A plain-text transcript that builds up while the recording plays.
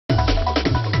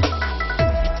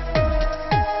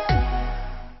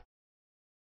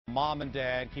Mom and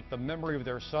dad keep the memory of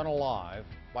their son alive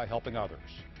by helping others.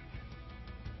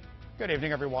 Good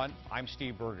evening, everyone. I'm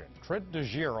Steve Bergen. Trent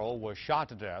DeGiro was shot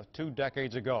to death 2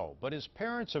 decades ago, but his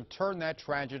parents have turned that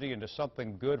tragedy into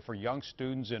something good for young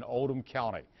students in Oldham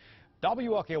County.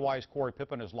 WLKY's Corey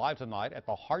Pippen is live tonight at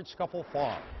the Hartscuffle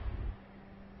Farm.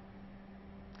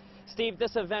 Steve,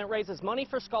 this event raises money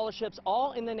for scholarships,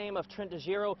 all in the name of Trent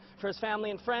DeGiro. For his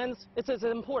family and friends, it's as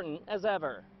important as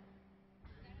ever.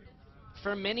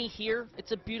 For many here,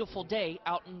 it's a beautiful day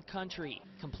out in the country,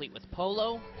 complete with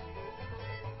polo,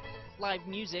 live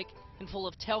music, and full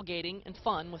of tailgating and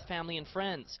fun with family and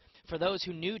friends. For those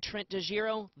who knew Trent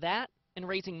DeGiro, that and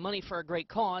raising money for a great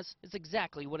cause is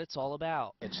exactly what it's all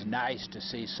about. It's nice to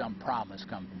see some promise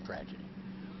come from tragedy,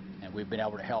 and we've been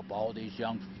able to help all these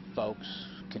young folks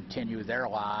continue their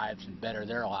lives and better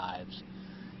their lives.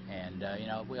 And you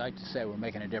know, we like to say we're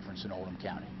making a difference in Oldham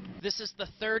County. This is the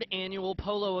 3rd annual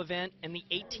polo event and the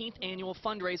 18th annual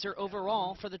fundraiser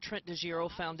overall for the Trent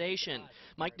DeGiro Foundation.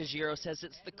 Mike DeGiro says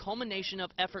it's the culmination of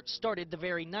efforts started the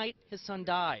very night his son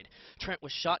died. Trent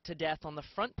was shot to death on the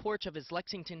front porch of his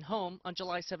Lexington home on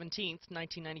July 17,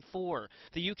 1994.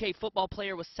 The UK football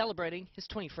player was celebrating his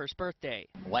 21st birthday.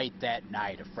 Late that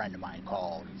night, a friend of mine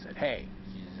called and said, "Hey,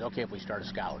 is it okay if we start a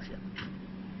scholarship?"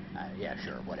 Yeah,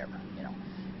 sure, whatever, you know.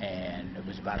 And it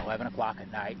was about 11 o'clock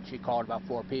at night. She called about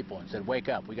 4 people and said, "Wake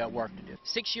up, we got work to do."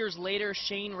 6 years later,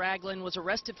 Shane Ragland was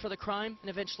arrested for the crime and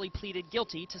eventually pleaded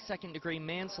guilty to second-degree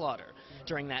manslaughter.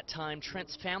 During that time,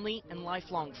 Trent's family and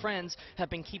lifelong friends have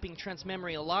been keeping Trent's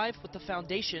memory alive with the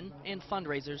foundation and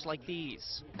fundraisers like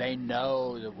these. They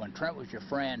know that when Trent was your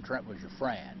friend, Trent was your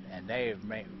friend, and they have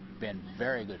been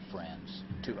very good friends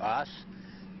to us.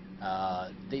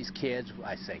 These kids,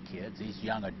 I say kids, these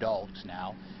young adults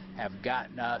now, have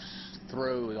gotten us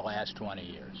through the last 20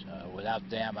 years. Without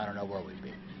them, I don't know where we'd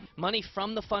be. Money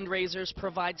from the fundraisers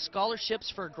provides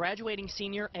scholarships for a graduating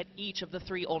senior at each of the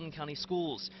 3 Oldham County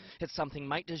schools. It's something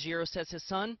Mike DeGiro says his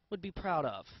son would be proud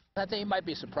of. I think he might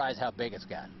be surprised how big it's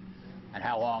gotten and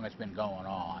how long it's been going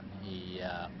on.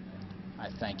 I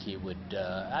think he'd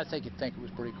think it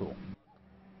was pretty cool.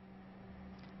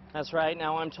 That's right.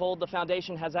 Now, I'm told the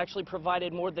foundation has actually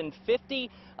provided more than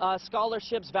 50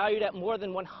 scholarships valued at more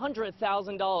than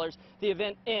 $100,000. The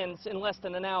event ends in less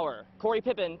than an hour. Corey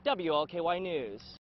Pippen, WLKY News.